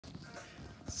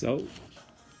So,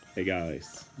 hey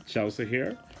guys, Chelsea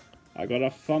here. I got a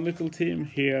fun little team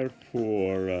here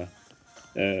for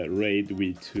Raid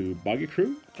Buggy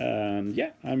Crew, and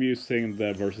yeah, I'm using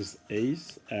the versus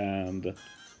Ace and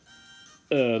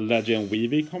Legend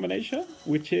Vivi combination,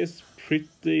 which is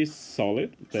pretty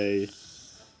solid. They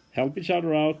help each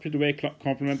other out, pretty well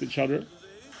complement each other,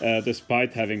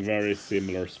 despite having very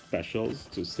similar specials,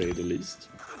 to say the least.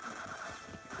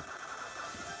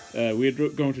 We're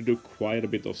going to do quite a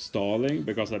bit of stalling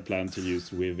because I plan to use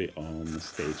Vivi on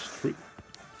stage 3.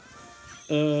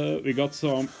 We got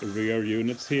some rear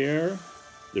units here.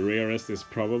 The rarest is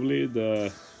probably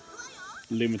the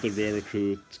limited rare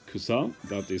recruit Kusan.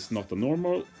 That is not a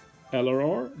normal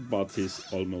LRR, but he's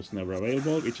almost never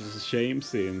available, which is a shame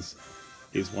since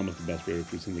he's one of the best rare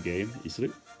recruits in the game, easily.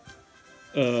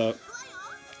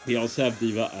 We also have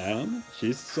Diva Anne.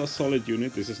 She's a solid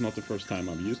unit. This is not the first time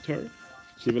I've used her.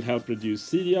 She will help reduce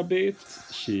CD a bit,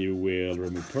 she will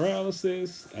remove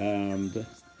paralysis, and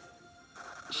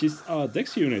she's a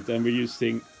Dex unit, and we're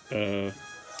using the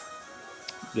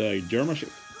German ship.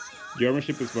 German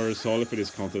ship is very solid for this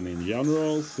content in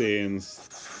general,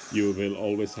 since you will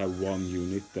always have one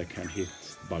unit that can hit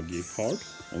Buggy hard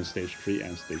on stage 3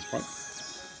 and stage 5.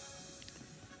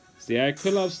 See, I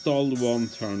could have stalled one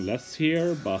turn less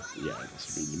here, but yeah, it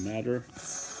doesn't really matter.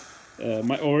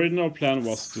 My original plan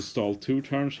was to stall 2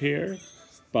 turns here,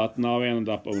 but now I ended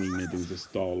up only needing to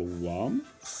stall 1,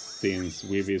 since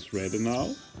Vivi is ready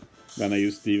now. Then I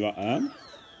use Diva Anne.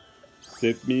 So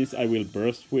it means I will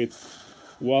burst with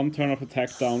 1 turn of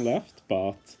attack down left,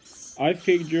 but I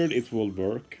figured it will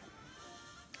work,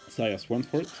 so I just went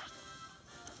for it.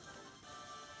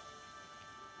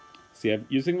 See,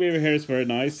 using Vivi here is very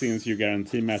nice, since you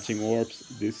guarantee matching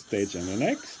orbs this stage and the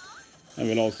next. And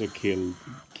we'll also keep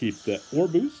the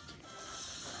orb boost.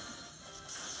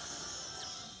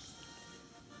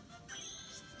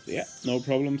 So yeah, no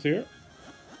problems here.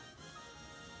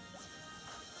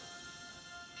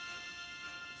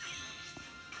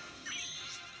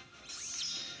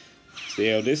 So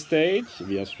yeah, this stage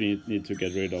we just need to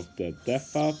get rid of the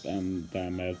death up and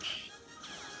damage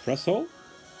threshold.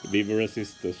 We will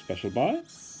resist the special buy.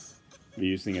 We're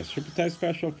using a super type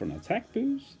special for an attack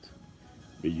boost.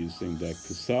 We're using the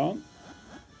Kusan,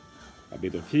 a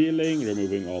bit of healing,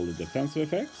 removing all the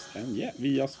defensive effects, and yeah,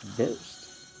 we just burst.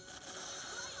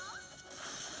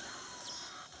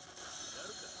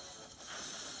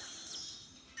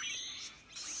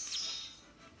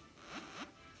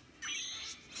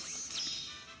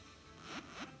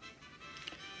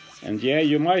 And yeah,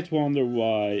 you might wonder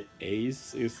why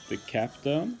Ace is the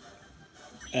captain,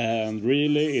 and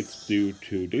really it's due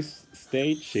to this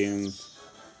stage, since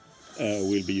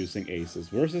we'll be using Ace's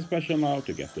versus special now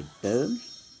to get the burn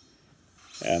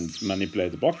and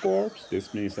manipulate the block orbs.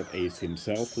 This means that Ace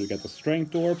himself will get the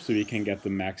strength orb, so we can get the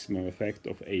maximum effect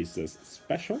of Ace's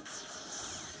special.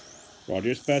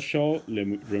 Roger special,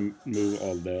 remove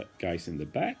all the guys in the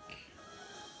back.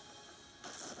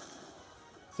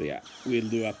 So yeah, we'll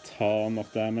do a ton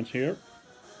of damage here.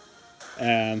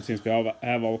 And since we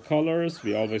have all colors,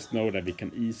 we always know that we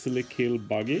can easily kill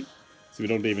Buggy. So we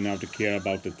don't even have to care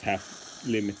about the tap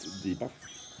limit debuff.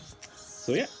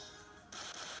 So yeah.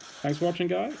 Thanks for watching,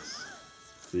 guys.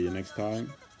 See you next time.